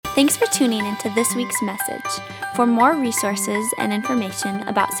Thanks for tuning into this week's message. For more resources and information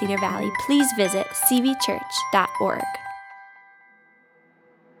about Cedar Valley, please visit cvchurch.org.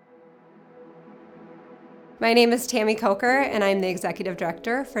 My name is Tammy Coker, and I'm the Executive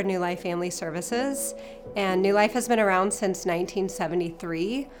Director for New Life Family Services. And New Life has been around since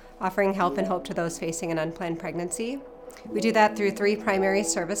 1973, offering help and hope to those facing an unplanned pregnancy. We do that through three primary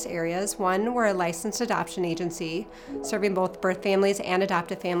service areas. One, we're a licensed adoption agency, serving both birth families and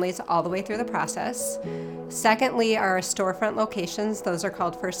adoptive families all the way through the process. Secondly, our storefront locations, those are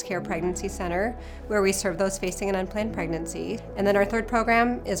called First Care Pregnancy Center, where we serve those facing an unplanned pregnancy. And then our third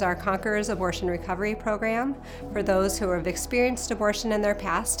program is our Conquerors Abortion Recovery Program for those who have experienced abortion in their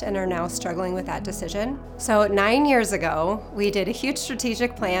past and are now struggling with that decision. So 9 years ago, we did a huge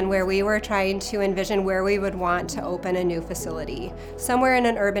strategic plan where we were trying to envision where we would want to open a new facility, somewhere in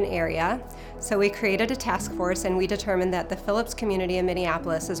an urban area. So we created a task force and we determined that the Phillips community in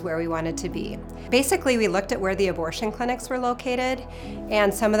Minneapolis is where we wanted to be. Basically, we looked at where the abortion clinics were located,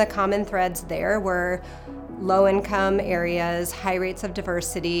 and some of the common threads there were low-income areas, high rates of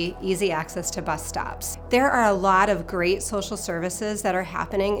diversity, easy access to bus stops. There are a lot of great social services that are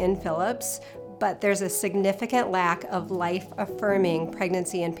happening in Phillips, but there's a significant lack of life-affirming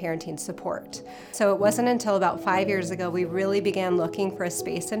pregnancy and parenting support. So it wasn't until about 5 years ago we really began looking for a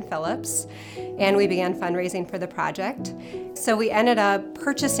space in Phillips, and we began fundraising for the project. So we ended up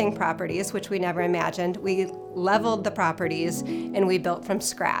purchasing properties, which we never imagined. We leveled the properties, and we built from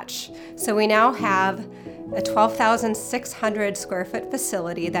scratch. So we now have a 12,600 square foot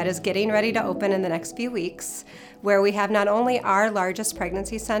facility that is getting ready to open in the next few weeks, where we have not only our largest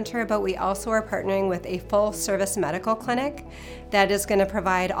pregnancy center, but we also are partnering with a full service medical clinic that is going to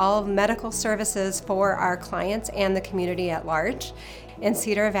provide all medical services for our clients and the community at large. In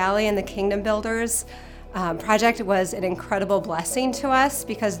Cedar Valley and the Kingdom Builders project was an incredible blessing to us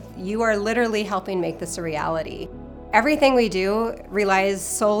because you are literally helping make this a reality. Everything we do relies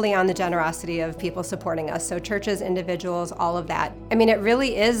solely on the generosity of people supporting us, so churches, individuals, all of that. I mean, it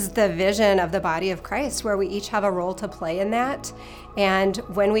really is the vision of the body of Christ where we each have a role to play in that. And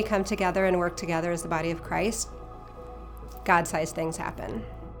when we come together and work together as the body of Christ, God-sized things happen.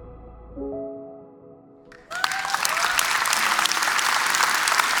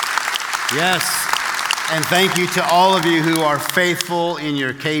 Yes, and thank you to all of you who are faithful in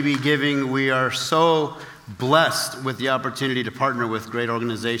your KB giving. We are so blessed with the opportunity to partner with great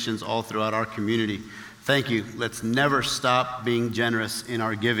organizations all throughout our community. Thank you. Let's never stop being generous in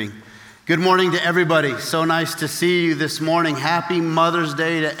our giving. Good morning to everybody. So nice to see you this morning. Happy Mother's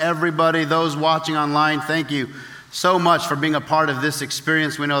Day to everybody. Those watching online, thank you so much for being a part of this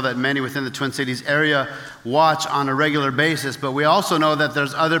experience. We know that many within the Twin Cities area watch on a regular basis, but we also know that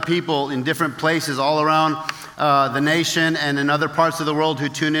there's other people in different places all around the nation and in other parts of the world who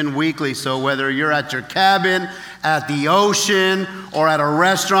tune in weekly. So whether you're at your cabin, at the ocean, or at a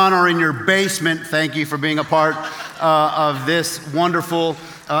restaurant, or in your basement, thank you for being a part of this wonderful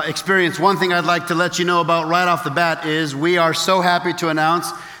experience. One thing I'd like to let you know about right off the bat is we are so happy to announce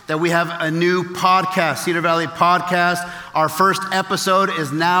that we have a new podcast, Cedar Valley Podcast. Our first episode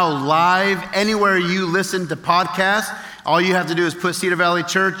is now live anywhere you listen to podcasts. All you have to do is put Cedar Valley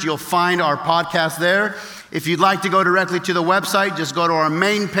Church. You'll find our podcast there. If you'd like to go directly to the website, just go to our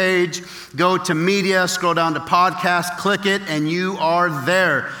main page, go to media, scroll down to podcast, click it, and you are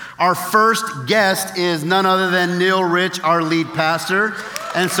there. Our first guest is none other than Neil Rich, our lead pastor.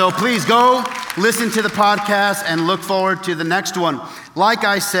 And so please go listen to the podcast and look forward to the next one. Like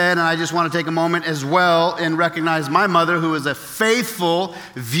I said, and I just want to take a moment as well and recognize my mother, who is a faithful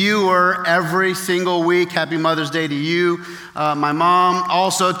viewer every single week. Happy Mother's Day to you. My mom,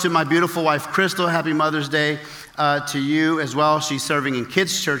 also to my beautiful wife, Crystal, happy Mother's Day to you as well. She's serving in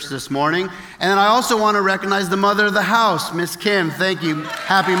kids' church this morning. And then I also want to recognize the mother of the house, Miss Kim. Thank you.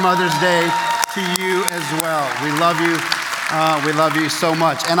 Happy Mother's Day to you as well. We love you. We love you so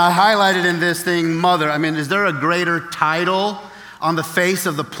much. And I highlighted in this thing, mother. I mean, is there a greater title on the face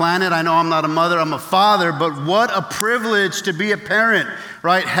of the planet? I know I'm not a mother, I'm a father, but what a privilege to be a parent,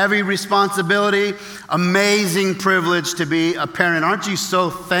 right? Heavy responsibility, amazing privilege to be a parent. Aren't you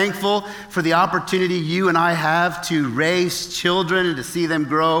so thankful for the opportunity you and I have to raise children and to see them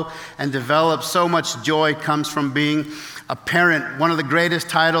grow and develop? So much joy comes from being a parent, one of the greatest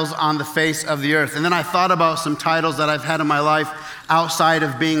titles on the face of the earth. And then I thought about some titles that I've had in my life outside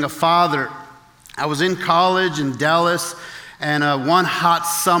of being a father. I was in college in Dallas, and one hot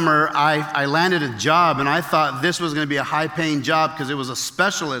summer, I landed a job, and I thought this was going to be a high-paying job because it was a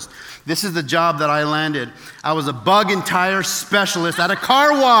specialist. This is the job that I landed. I was a bug and tire specialist at a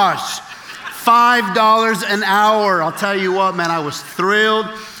car wash. $5 an hour. I'll tell you what, man, I was thrilled.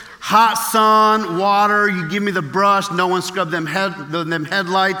 hot sun, water, you give me the brush, no one scrubbed them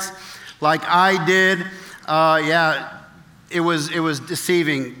headlights like I did. It was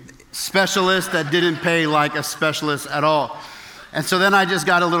deceiving. Specialist that didn't pay like a specialist at all. And so then I just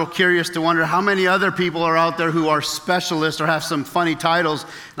got a little curious to wonder how many other people are out there who are specialists or have some funny titles.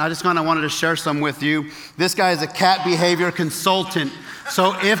 And I just kind of wanted to share some with you. This guy is a cat behavior consultant.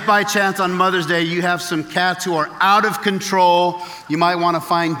 So if by chance on Mother's Day you have some cats who are out of control, you might want to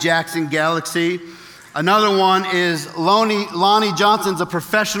find Jackson Galaxy. Another one is Lonnie Johnson's a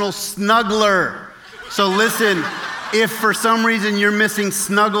professional snuggler. So listen, if for some reason you're missing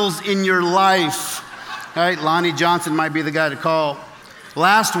snuggles in your life, right, Lonnie Johnson might be the guy to call.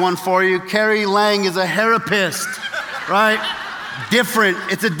 Last one for you, Carrie Lang is a therapist, right? Different,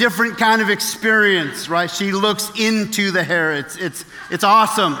 it's a different kind of experience, right? She looks into the hair, it's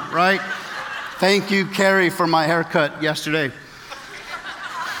awesome, right? Thank you, Carrie, for my haircut yesterday.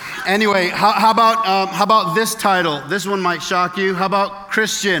 Anyway, how about this title? This one might shock you. How about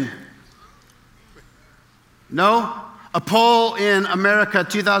Christian? No? A poll in America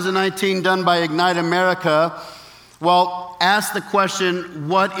 2019 done by Ignite America, asked the question,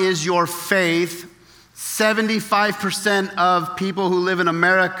 what is your faith? 75% of people who live in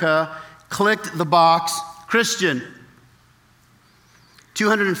America clicked the box, Christian.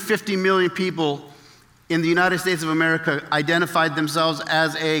 250 million people in the United States of America identified themselves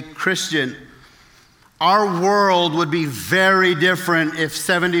as a Christian. Our world would be very different if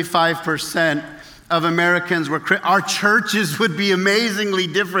 75% of Americans were Christian. Our churches would be amazingly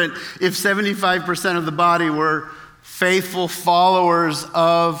different if 75% of the body were faithful followers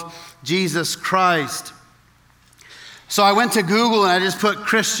of Jesus Christ. So I went to Google and I just put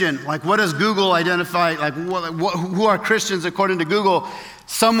Christian. Like, what does Google identify? Like, who are Christians according to Google?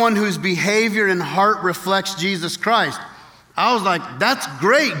 Someone whose behavior and heart reflects Jesus Christ. I was like, that's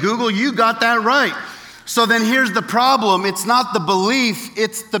great, Google, you got that right. So then here's the problem. It's not the belief,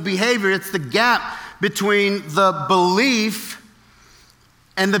 it's the behavior. It's the gap between the belief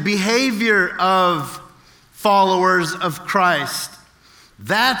and the behavior of followers of Christ.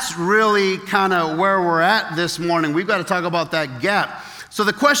 That's really kind of where we're at this morning. We've got to talk about that gap. So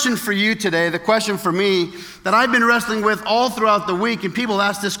the question for you today, the question for me that I've been wrestling with all throughout the week, and people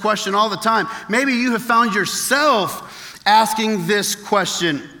ask this question all the time. Maybe you have found yourself asking this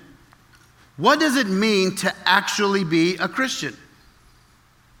question. What does it mean to actually be a Christian?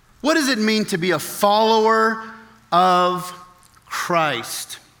 What does it mean to be a follower of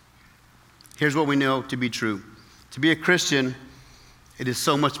Christ? Here's what we know to be true. To be a Christian, it is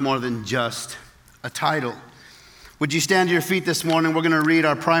so much more than just a title. Would you stand to your feet this morning? We're going to read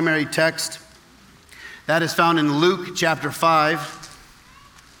our primary text. That is found in Luke chapter 5.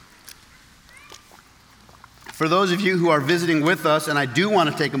 For those of you who are visiting with us, and I do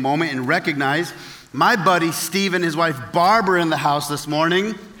want to take a moment and recognize my buddy Steve and his wife Barbara in the house this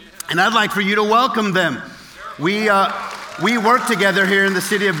morning, and I'd like for you to welcome them. We work together here in the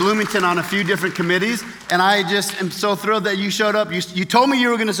city of Bloomington on a few different committees, and I just am so thrilled that you showed up. You told me you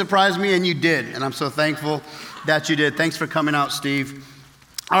were going to surprise me, and you did, and I'm so thankful that you did. Thanks for coming out, Steve.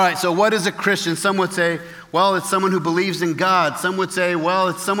 All right, so what is a Christian? Some would say, well, it's someone who believes in God. Some would say, well,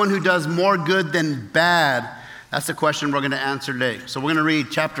 it's someone who does more good than bad. That's the question we're going to answer today. So we're going to read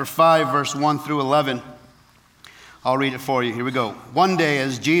chapter 5, verse 1 through 11. I'll read it for you. Here we go. One day,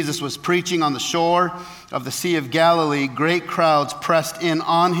 as Jesus was preaching on the shore of the Sea of Galilee, great crowds pressed in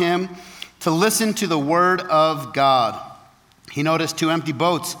on him to listen to the word of God. He noticed 2 empty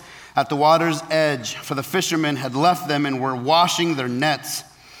boats at the water's edge, for the fishermen had left them and were washing their nets.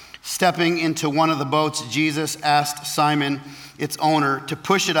 Stepping into one of the boats, Jesus asked Simon, its owner, to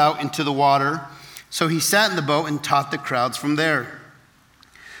push it out into the water. So he sat in the boat and taught the crowds from there.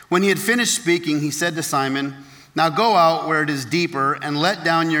 When he had finished speaking, he said to Simon, now go out where it is deeper and let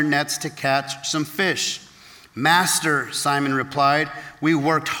down your nets to catch some fish. Master, Simon replied, we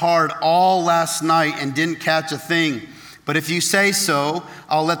worked hard all last night and didn't catch a thing. But if you say so,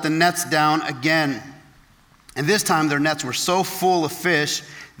 I'll let the nets down again. And this time their nets were so full of fish,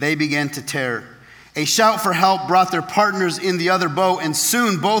 they began to tear. A shout for help brought their partners in the other boat, and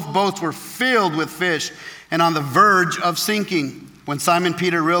soon both boats were filled with fish and on the verge of sinking. When Simon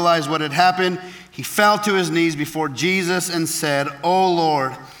Peter realized what had happened, he fell to his knees before Jesus and said, "Oh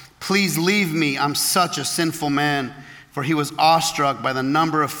Lord, please leave me. I'm such a sinful man." For he was awestruck by the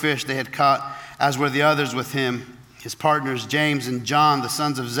number of fish they had caught, as were the others with him. His partners, James and John, the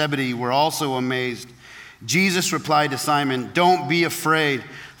sons of Zebedee, were also amazed. Jesus replied to Simon, "Don't be afraid.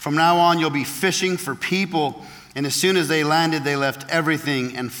 From now on, you'll be fishing for people." And as soon as they landed, they left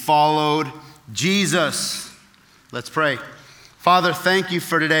everything and followed Jesus. Let's pray. Father, thank you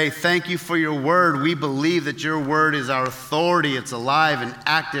for today. Thank you for your word. We believe that your word is our authority. It's alive and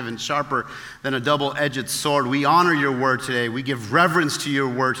active and sharper than a double-edged sword. We honor your word today. We give reverence to your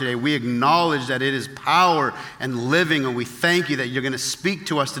word today. We acknowledge that it is power and living, and we thank you that you're going to speak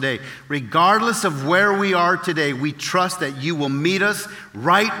to us today. Regardless of where we are today, we trust that you will meet us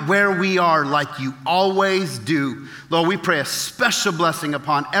right where we are like you always do. Lord, we pray a special blessing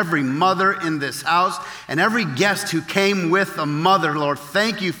upon every mother in this house and every guest who came with a mother. Lord,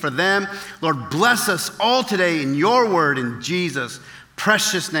 thank you for them. Lord, bless us all today in your word, in Jesus'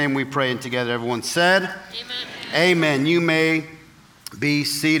 precious name we pray, and together everyone said, Amen. Amen. You may be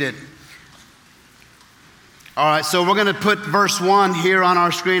seated. All right, so we're going to put verse 1 here on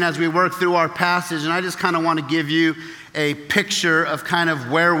our screen as we work through our passage, and I just kind of want to give you a picture of kind of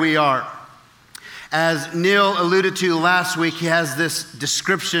where we are. As Neil alluded to last week, he has this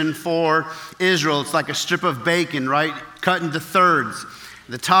description for Israel. It's like a strip of bacon, right? Cut into thirds.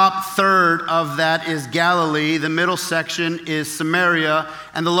 The top third of that is Galilee, the middle section is Samaria,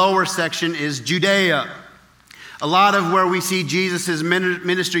 and the lower section is Judea. A lot of where we see Jesus'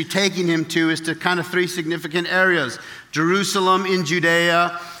 ministry taking him to is to kind of three significant areas: Jerusalem in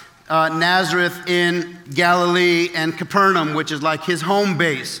Judea, Nazareth in Galilee, and Capernaum, which is like his home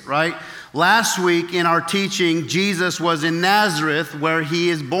base, right? Last week in our teaching, Jesus was in Nazareth where he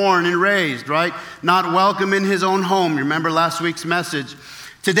is born and raised, right? Not welcome in his own home. Remember last week's message?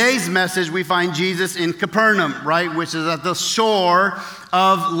 Today's message, we find Jesus in Capernaum, right? Which is at the shore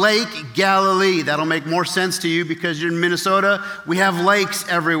of Lake Galilee. That'll make more sense to you because you're in Minnesota. We have lakes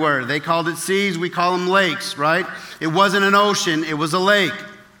everywhere. They called it seas. We call them lakes, right? It wasn't an ocean. It was a lake.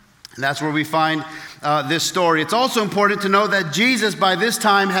 And that's where we find this story. It's also important to note that Jesus, by this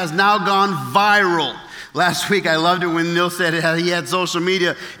time, has now gone viral. Last week, I loved it when Neil said he had social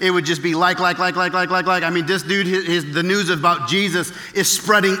media. It would just be like. I mean, this dude, the news about Jesus is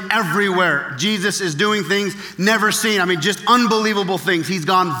spreading everywhere. Jesus is doing things never seen. I mean, just unbelievable things. He's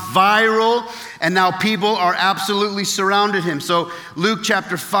gone viral, and now people are absolutely surrounded him. So Luke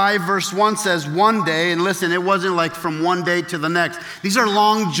chapter 5, verse 1 says, one day, and listen, it wasn't like from one day to the next. These are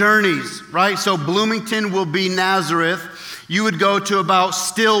long journeys, right? So Bloomington will be Nazareth. You would go to about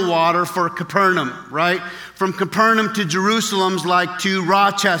Stillwater for Capernaum, right? From Capernaum to Jerusalem's like to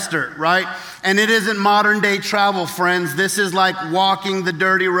Rochester, right? And it isn't modern day travel, friends. This is like walking the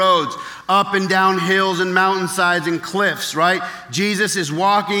dirty roads, up and down hills and mountainsides and cliffs, right? Jesus is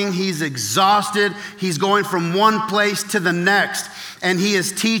walking, he's exhausted, he's going from one place to the next. And he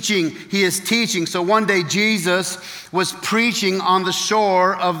is teaching. So one day Jesus was preaching on the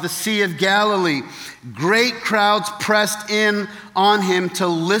shore of the Sea of Galilee. Great crowds pressed in on him to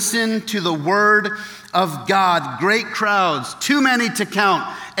listen to the word of God. Great crowds, too many to count.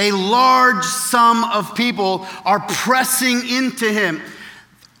 A large sum of people are pressing into him.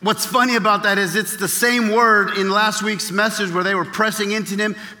 What's funny about that is it's the same word in last week's message where they were pressing into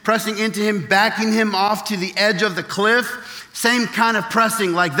him, backing him off to the edge of the cliff. Same kind of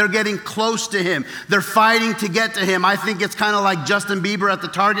pressing, like they're getting close to him. They're fighting to get to him. I think it's kind of like Justin Bieber at the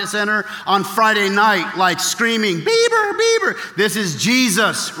Target Center on Friday night, like screaming, Bieber, Bieber. This is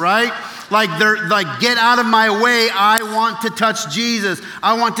Jesus, right? Like they're like, get out of my way. I want to touch Jesus.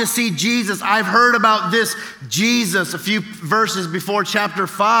 I want to see Jesus. I've heard about this Jesus. A few verses before chapter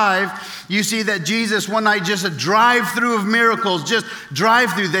 5, you see that Jesus one night, just a drive-through of miracles, just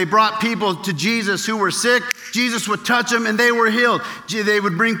drive-through. They brought people to Jesus who were sick. Jesus would touch them and they were healed. They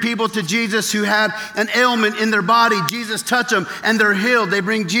would bring people to Jesus who had an ailment in their body. Jesus touched them and they're healed. They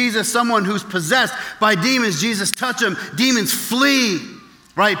bring Jesus someone who's possessed by demons. Jesus touched them. Demons flee.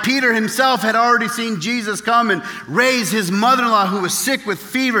 Right? Peter himself had already seen Jesus come and raise his mother-in-law who was sick with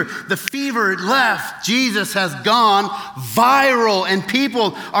fever. The fever left. Jesus has gone viral and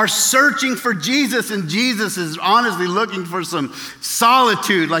people are searching for Jesus, and Jesus is honestly looking for some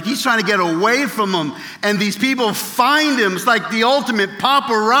solitude. Like he's trying to get away from them, and these people find him. It's like the ultimate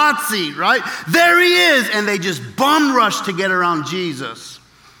paparazzi, right? There he is, and they just bum rush to get around Jesus.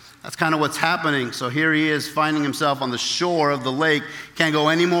 That's kind of what's happening. So here he is finding himself on the shore of the lake. Can't go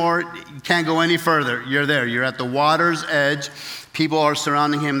any more, can't go any further. You're there. You're at the water's edge. People are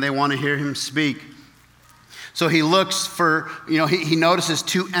surrounding him. They want to hear him speak. So he looks for, he notices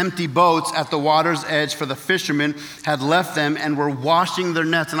 2 empty boats at the water's edge, for the fishermen had left them and were washing their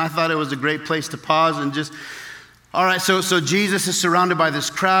nets. And I thought it was a great place to pause and just... All right, so Jesus is surrounded by this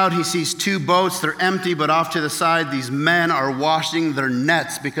crowd. He sees 2 boats. They're empty, but off to the side, these men are washing their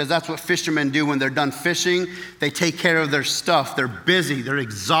nets, because that's what fishermen do when they're done fishing. They take care of their stuff. They're busy. They're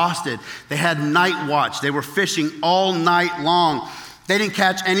exhausted. They had night watch. They were fishing all night long. They didn't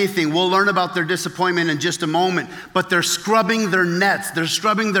catch anything. We'll learn about their disappointment in just a moment, but they're scrubbing their nets. They're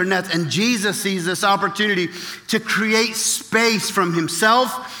scrubbing their nets, and Jesus sees this opportunity to create space from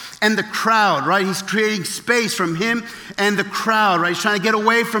himself and the crowd, right? He's creating space from him and the crowd, right? He's trying to get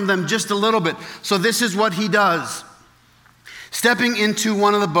away from them just a little bit. So this is what he does. Stepping into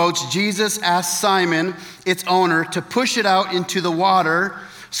one of the boats, Jesus asked Simon, its owner, to push it out into the water.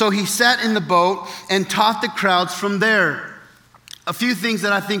 So he sat in the boat and taught the crowds from there. A few things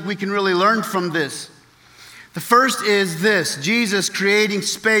that I think we can really learn from this. The first is this: Jesus, creating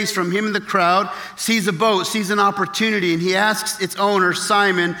space from him and the crowd, sees a boat, sees an opportunity, and he asks its owner,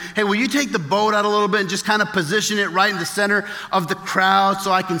 Simon, hey, will you take the boat out a little bit and just kind of position it right in the center of the crowd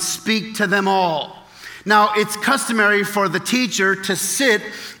so I can speak to them all? Now, it's customary for the teacher to sit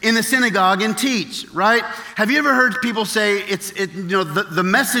in the synagogue and teach, right? Have you ever heard people say the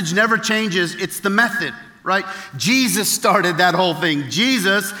message never changes, it's the method? Right? Jesus started that whole thing.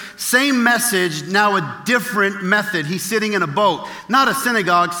 Jesus, same message, now a different method. He's sitting in a boat, not a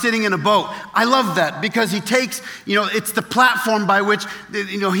synagogue, sitting in a boat. I love that because he takes, it's the platform by which,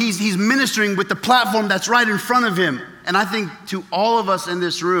 he's ministering with the platform that's right in front of him. And I think to all of us in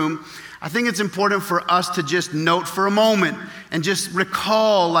this room, I think it's important for us to just note for a moment and just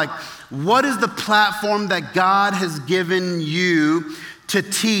recall, what is the platform that God has given you to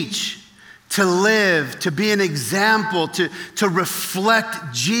teach, to live, to be an example, to reflect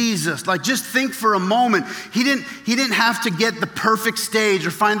Jesus? Just think for a moment. He didn't have to get the perfect stage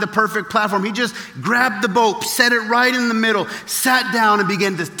or find the perfect platform. He just grabbed the boat, set it right in the middle, sat down and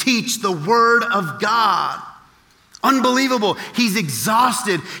began to teach the word of God. Unbelievable. He's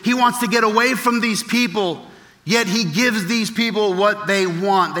exhausted. He wants to get away from these people, yet he gives these people what they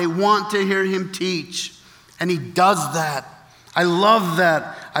want. They want to hear him teach, and he does that. I love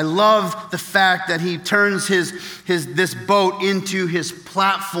that. I love the fact that he turns this boat into his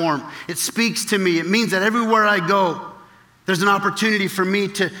platform. It speaks to me. It means that everywhere I go, there's an opportunity for me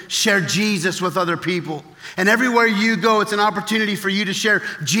to share Jesus with other people. And everywhere you go, it's an opportunity for you to share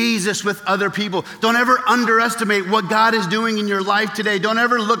Jesus with other people. Don't ever underestimate what God is doing in your life today. Don't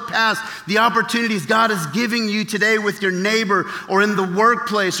ever look past the opportunities God is giving you today with your neighbor or in the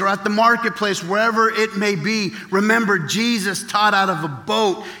workplace or at the marketplace, wherever it may be. Remember, Jesus taught out of a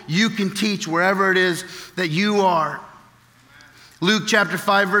boat. You can teach wherever it is that you are. Luke chapter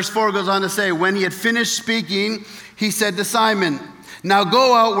 5, verse 4 goes on to say, when he had finished speaking, he said to Simon, now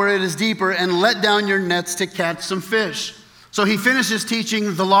go out where it is deeper and let down your nets to catch some fish. So he finishes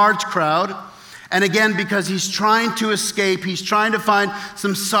teaching the large crowd. And again, because he's trying to escape, he's trying to find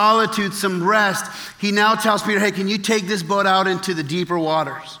some solitude, some rest, he now tells Peter, hey, can you take this boat out into the deeper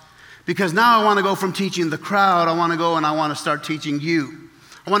waters? Because now I want to go from teaching the crowd, I want to go and I want to start teaching you.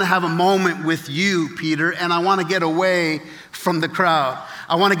 I want to have a moment with you, Peter, and I want to get away from the crowd.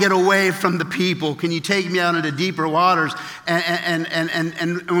 I want to get away from the people. Can you take me out into deeper waters? And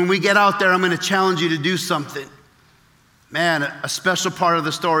when we get out there, I'm going to challenge you to do something. Man, a special part of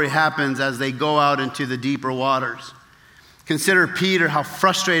the story happens as they go out into the deeper waters. Consider Peter, how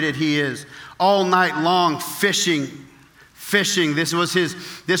frustrated he is. All night long fishing. This was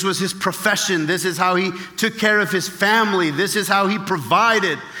his profession. This is how he took care of his family. This is how he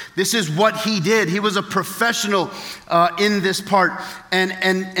provided. This is what he did. He was a professional in this part.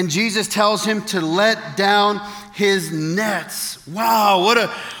 And Jesus tells him to let down his nets. Wow,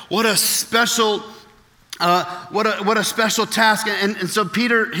 what a special task. And so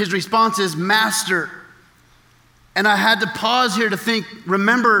Peter, his response is, Master. And I had to pause here to think,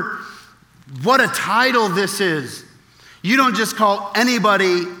 remember what a title this is. You don't just call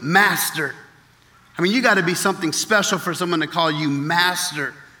anybody master. I mean, you got to be something special for someone to call you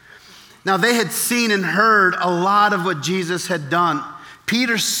master. Now, they had seen and heard a lot of what Jesus had done.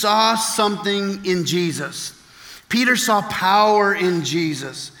 Peter saw something in Jesus. Peter saw power in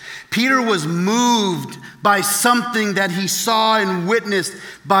Jesus. Peter was moved by something that he saw and witnessed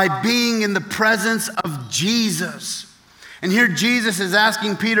by being in the presence of Jesus. And here Jesus is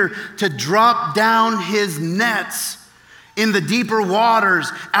asking Peter to drop down his nets in the deeper waters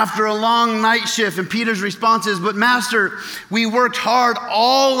after a long night shift. And Peter's response is, but Master, we worked hard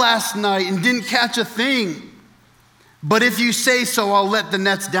all last night and didn't catch a thing. But if you say so, I'll let the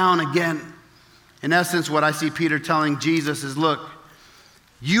nets down again. In essence, what I see Peter telling Jesus is, look,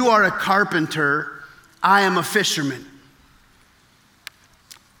 you are a carpenter, I am a fisherman.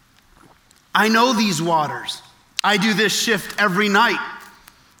 I know these waters. I do this shift every night.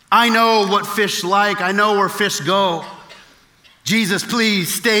 I know what fish like. I know where fish go. Jesus,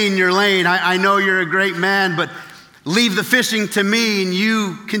 please stay in your lane. I know you're a great man, but leave the fishing to me and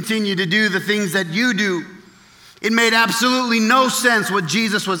you continue to do the things that you do. It made absolutely no sense what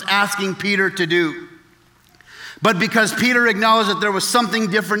Jesus was asking Peter to do. But because Peter acknowledged that there was something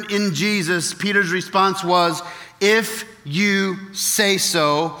different in Jesus, Peter's response was, "If you say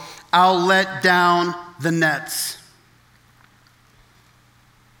so, I'll let down the nets."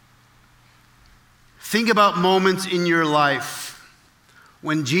 Think about moments in your life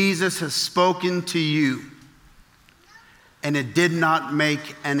when Jesus has spoken to you and it did not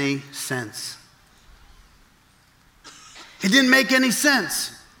make any sense. It didn't make any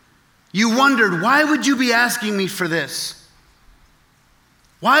sense. You wondered, why would you be asking me for this?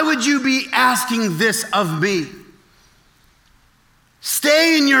 Why would you be asking this of me?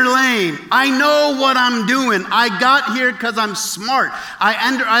 Stay in your lane. I know what I'm doing. I got here because I'm smart.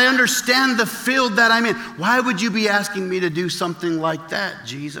 I understand the field that I'm in. Why would you be asking me to do something like that,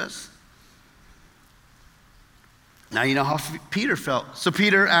 Jesus? Now you know how Peter felt. So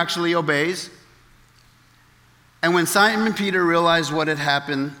Peter actually obeys. And when Simon Peter realized what had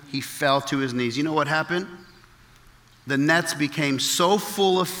happened, he fell to his knees. You know what happened? The nets became so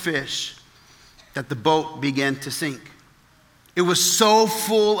full of fish that the boat began to sink. It was so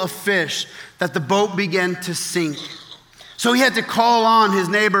full of fish that the boat began to sink. So he had to call on his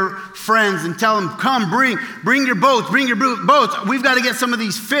neighbor friends and tell them, come, bring your boats, We've got to get some of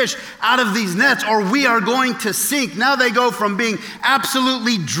these fish out of these nets or we are going to sink. Now they go from being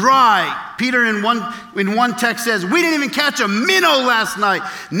absolutely dry. Peter in one text says, we didn't even catch a minnow last night.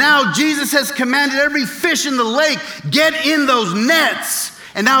 Now Jesus has commanded every fish in the lake, get in those nets.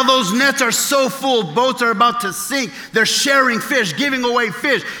 And now those nets are so full, boats are about to sink. They're sharing fish, giving away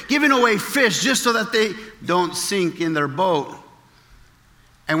fish just so that they don't sink in their boat.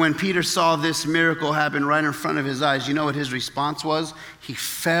 And when Peter saw this miracle happen right in front of his eyes, you know what his response was? He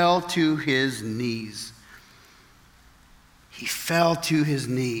fell to his knees. He fell to his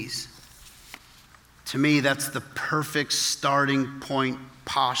knees. To me, that's the perfect starting point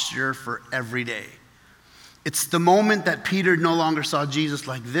posture for every day. It's the moment that Peter no longer saw Jesus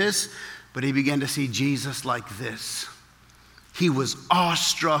like this, but he began to see Jesus like this. He was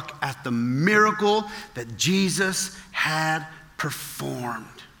awestruck at the miracle that Jesus had performed.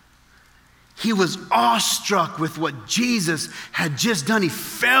 He was awestruck with what Jesus had just done. He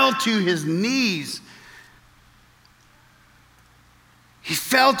fell to his knees. He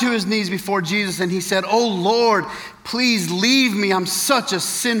fell to his knees before Jesus and he said, "Oh Lord, please leave me. I'm such a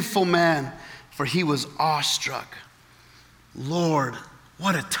sinful man." For he was awestruck. Lord,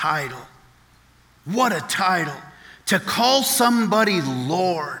 what a title. What a title. To call somebody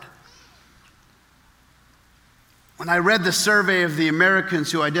Lord. When I read the survey of the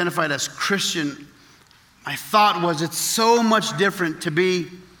Americans who identified as Christian, my thought was it's so much different to be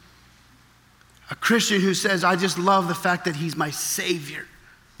a Christian who says, I just love the fact that he's my Savior.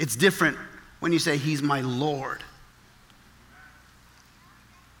 It's different when you say he's my Lord.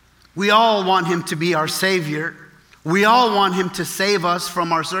 We all want him to be our Savior. We all want him to save us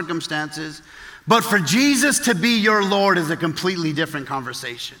from our circumstances. But for Jesus to be your Lord is a completely different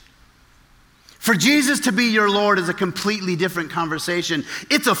conversation. For Jesus to be your Lord is a completely different conversation.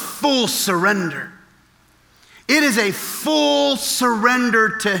 It's a full surrender. It is a full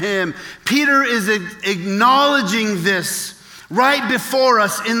surrender to him. Peter is acknowledging this right before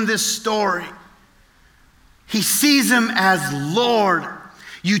us in this story. He sees him as Lord.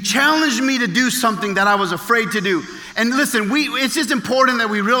 You challenged me to do something that I was afraid to do. And listen, it's just important that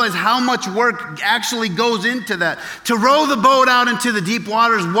we realize how much work actually goes into that. To row the boat out into the deep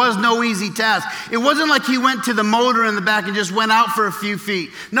waters was no easy task. It wasn't like he went to the motor in the back and just went out for a few feet.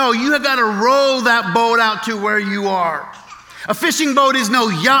 No, you have got to row that boat out to where you are. A fishing boat is no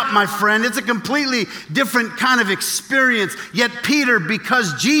yacht, my friend. It's a completely different kind of experience. Yet Peter,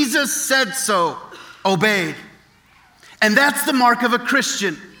 because Jesus said so, obeyed. And that's the mark of a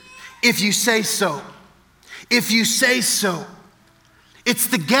Christian. If you say so. If you say so. It's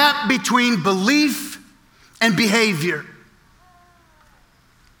the gap between belief and behavior.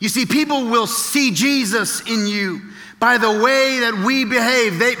 You see, people will see Jesus in you by the way that we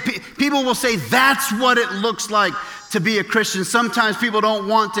behave. People will say that's what it looks like to be a Christian. Sometimes people don't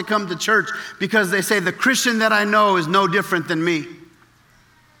want to come to church because they say the Christian that I know is no different than me.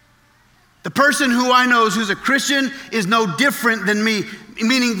 The person who I know who's a Christian is no different than me,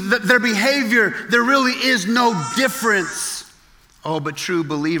 meaning that their behavior, there really is no difference. Oh, but true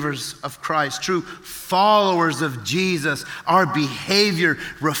believers of Christ, true followers of Jesus, our behavior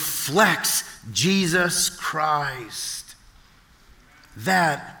reflects Jesus Christ.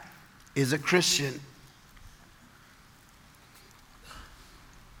 That is a Christian.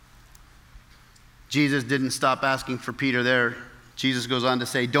 Jesus didn't stop asking for Peter there. Jesus goes on to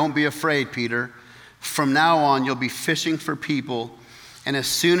say, don't be afraid, Peter. From now on, you'll be fishing for people. And as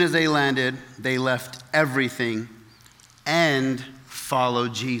soon as they landed, they left everything and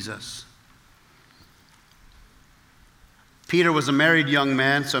followed Jesus. Peter was a married young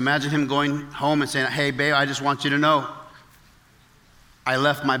man, so imagine him going home and saying, hey, babe, I just want you to know, I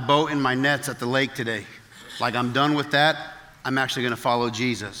left my boat and my nets at the lake today. Like, I'm done with that. I'm actually going to follow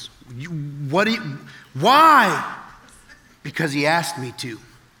Jesus. Why? Because he asked me to.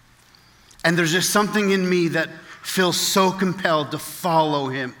 And there's just something in me that feels so compelled to follow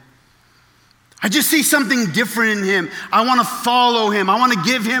him. I just see something different in him. I want to follow him. I want to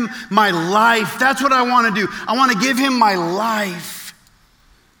give him my life. That's what I want to do. I want to give him my life.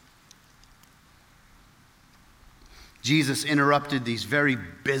 Jesus interrupted these very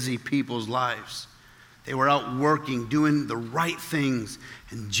busy people's lives. They were out working, doing the right things,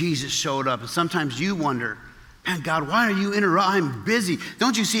 and Jesus showed up. And sometimes you wonder, man, God, why are you interrupting? I'm busy.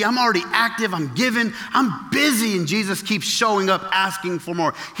 Don't you see, I'm already active, I'm giving, I'm busy. And Jesus keeps showing up, asking for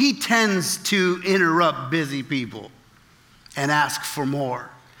more. He tends to interrupt busy people and ask for more.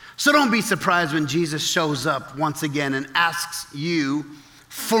 So don't be surprised when Jesus shows up once again and asks you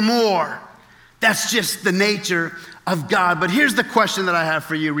for more. That's just the nature of God. But here's the question that I have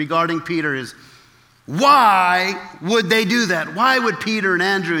for you regarding Peter is, why would they do that? Why would Peter and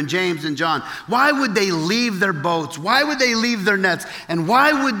Andrew and James and John, why would they leave their boats? Why would they leave their nets? And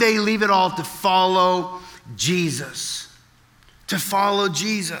why would they leave it all to follow Jesus? To follow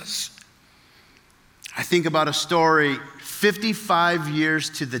Jesus. I think about a story 55 years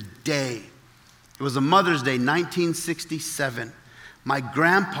to the day. It was a Mother's Day, 1967. My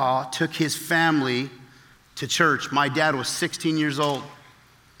grandpa took his family to church. My dad was 16 years old.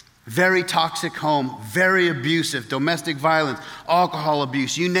 Very toxic home, very abusive, domestic violence, alcohol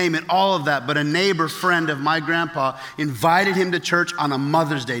abuse, you name it, all of that. But a neighbor friend of my grandpa invited him to church on a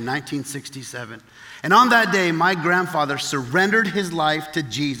Mother's Day, 1967. And on that day, my grandfather surrendered his life to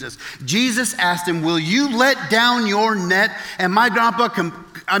Jesus. Jesus asked him, will you let down your net? And my grandpa,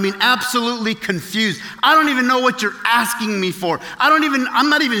 absolutely confused. I don't even know what you're asking me for. I'm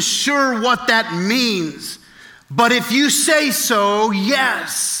not even sure what that means. But if you say so,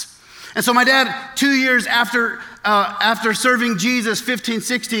 yes. And so my dad, 2 years after serving Jesus, 15,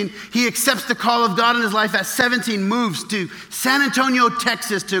 16, he accepts the call of God in his life. At 17, moves to San Antonio,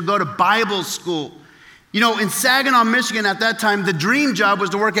 Texas to go to Bible school. You know, in Saginaw, Michigan at that time, the dream job was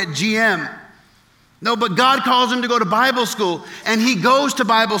to work at GM. No, but God calls him to go to Bible school, and he goes to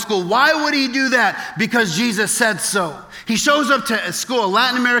Bible school. Why would he do that? Because Jesus said so. He shows up to a school,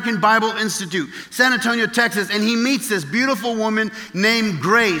 Latin American Bible Institute, San Antonio, Texas, and he meets this beautiful woman named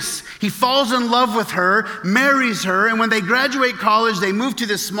Grace. He falls in love with her, marries her, and when they graduate college, they move to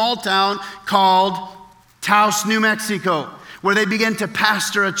this small town called Taos, New Mexico, where they begin to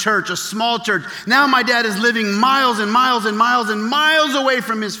pastor a church, a small church. Now my dad is living miles and miles and miles and miles away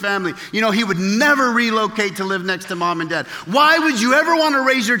from his family. You know, he would never relocate to live next to mom and dad. Why would you ever want to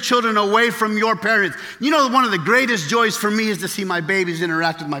raise your children away from your parents? You know, one of the greatest joys for me is to see my babies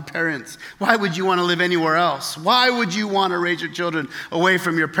interact with my parents. Why would you want to live anywhere else? Why would you want to raise your children away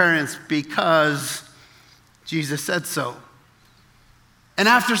from your parents? Because Jesus said so. And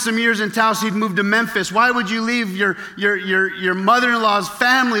after some years in Taos, he'd moved to Memphis. Why would you leave your mother-in-law's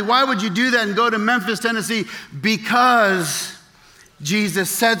family? Why would you do that and go to Memphis, Tennessee? Because Jesus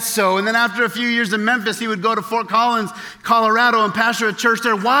said so. And then after a few years in Memphis, he would go to Fort Collins, Colorado, and pastor a church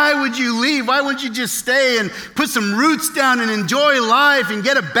there. Why would you leave? Why wouldn't you just stay and put some roots down and enjoy life and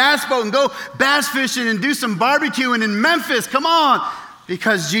get a bass boat and go bass fishing and do some barbecuing in Memphis? Come on.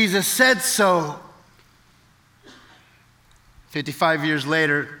 Because Jesus said so. 55 years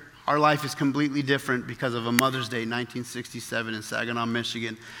later, our life is completely different because of a Mother's Day, 1967 in Saginaw,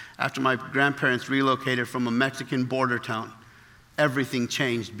 Michigan. After my grandparents relocated from a Mexican border town, everything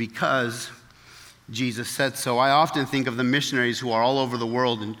changed because Jesus said so. I often think of the missionaries who are all over the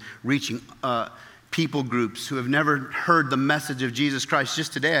world and reaching people groups who have never heard the message of Jesus Christ.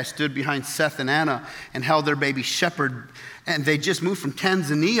 Just today, I stood behind Seth and Anna and held their baby shepherd, and they just moved from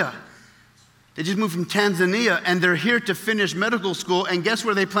Tanzania. And they're here to finish medical school, and guess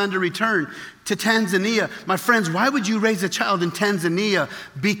where they plan to return? To Tanzania. My friends, why would you raise a child in Tanzania?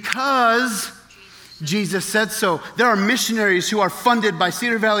 Because Jesus said so. There are missionaries who are funded by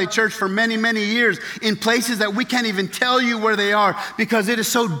Cedar Valley Church for many, many years in places that we can't even tell you where they are because it is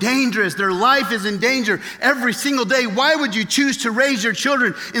so dangerous. Their life is in danger every single day. Why would you choose to raise your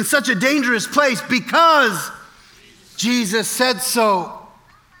children in such a dangerous place? Because Jesus said so.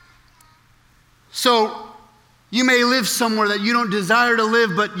 So you may live somewhere that you don't desire to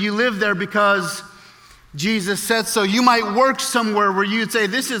live, but you live there because Jesus said so. You might work somewhere where you'd say,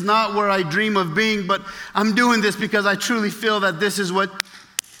 this is not where I dream of being, but I'm doing this because I truly feel that this is what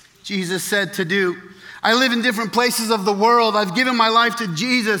Jesus said to do. I live in different places of the world. I've given my life to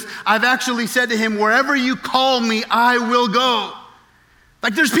Jesus. I've actually said to him, wherever you call me, I will go.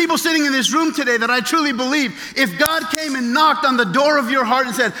 Like there's people sitting in this room today that I truly believe if God came and knocked on the door of your heart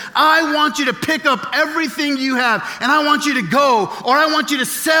and said, I want you to pick up everything you have and I want you to go, or I want you to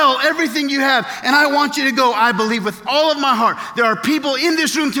sell everything you have and I want you to go, I believe with all of my heart there are people in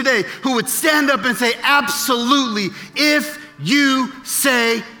this room today who would stand up and say, absolutely, if you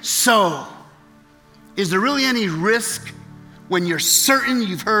say so. Is there really any risk when you're certain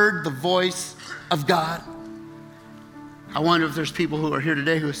you've heard the voice of God? I wonder if there's people who are here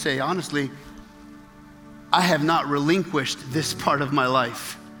today who say, honestly, I have not relinquished this part of my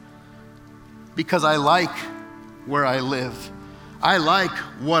life because I like where I live. I like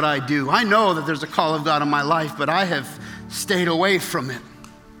what I do. I know that there's a call of God in my life, but I have stayed away from it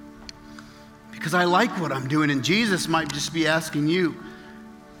because I like what I'm doing. And Jesus might just be asking you,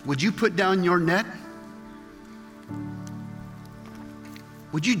 would you put down your net?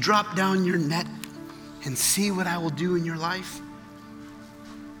 Would you drop down your net and see what I will do in your life?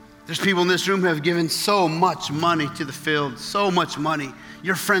 There's people in this room who have given so much money to the field, so much money.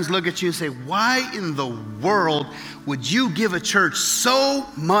 Your friends look at you and say, why in the world would you give a church so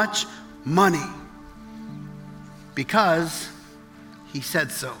much money? Because he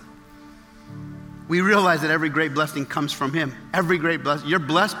said so. We realize that every great blessing comes from him. Every great blessing. You're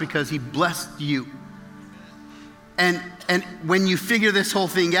blessed because he blessed you. And when you figure this whole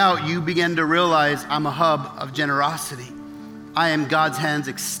thing out, you begin to realize I'm a hub of generosity. I am God's hands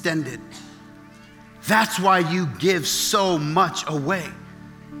extended. That's why you give so much away.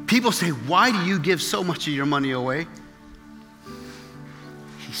 People say, why do you give so much of your money away?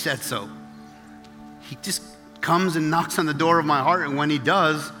 He said so. He just comes and knocks on the door of my heart, and when he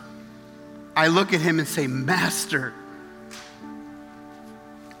does, I look at him and say, Master,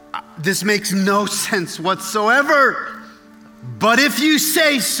 this makes no sense whatsoever. But if you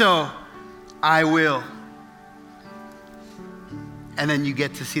say so, I will. And then you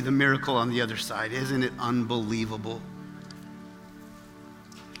get to see the miracle on the other side. Isn't it unbelievable?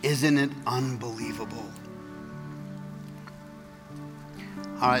 Isn't it unbelievable?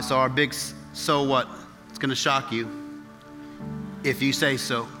 All right, so our big so what? It's going to shock you. If you say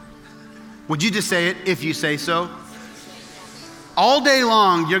so. Would you just say it? If you say so. All day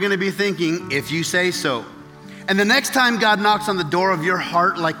long, you're going to be thinking, if you say so. And the next time God knocks on the door of your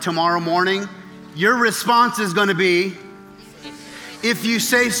heart, like tomorrow morning, your response is going to be, if you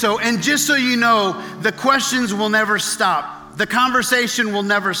say so. And just so you know, the questions will never stop. The conversation will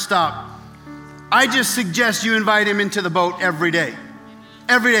never stop. I just suggest you invite him into the boat every day.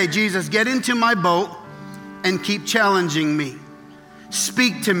 Every day, Jesus, get into my boat and keep challenging me.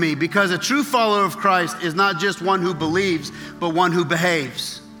 Speak to me, because a true follower of Christ is not just one who believes, but one who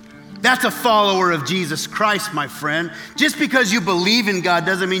behaves. That's a follower of Jesus Christ, my friend. Just because you believe in God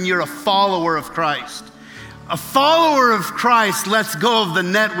doesn't mean you're a follower of Christ. A follower of Christ lets go of the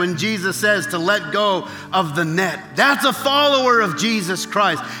net when Jesus says to let go of the net. That's a follower of Jesus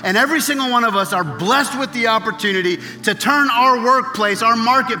Christ. And every single one of us are blessed with the opportunity to turn our workplace, our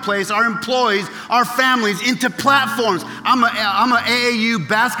marketplace, our employees, our families into platforms. I'm a AAU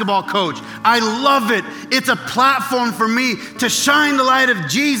basketball coach. I love it. It's a platform for me to shine the light of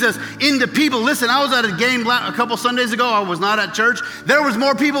Jesus into people. Listen, I was at a game a couple Sundays ago. I was not at church. There was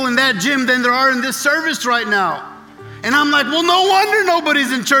more people in that gym than there are in this service right now. And I'm like, well, no wonder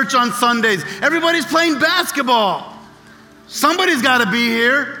nobody's in church on Sundays. Everybody's playing basketball. Somebody's got to be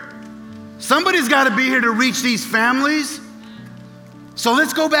here. Somebody's got to be here to reach these families. So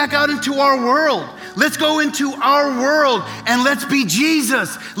let's go back out into our world. Let's go into our world and let's be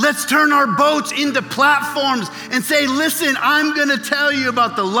Jesus. Let's turn our boats into platforms and say, listen, I'm going to tell you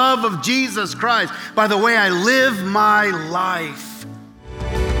about the love of Jesus Christ by the way I live my life.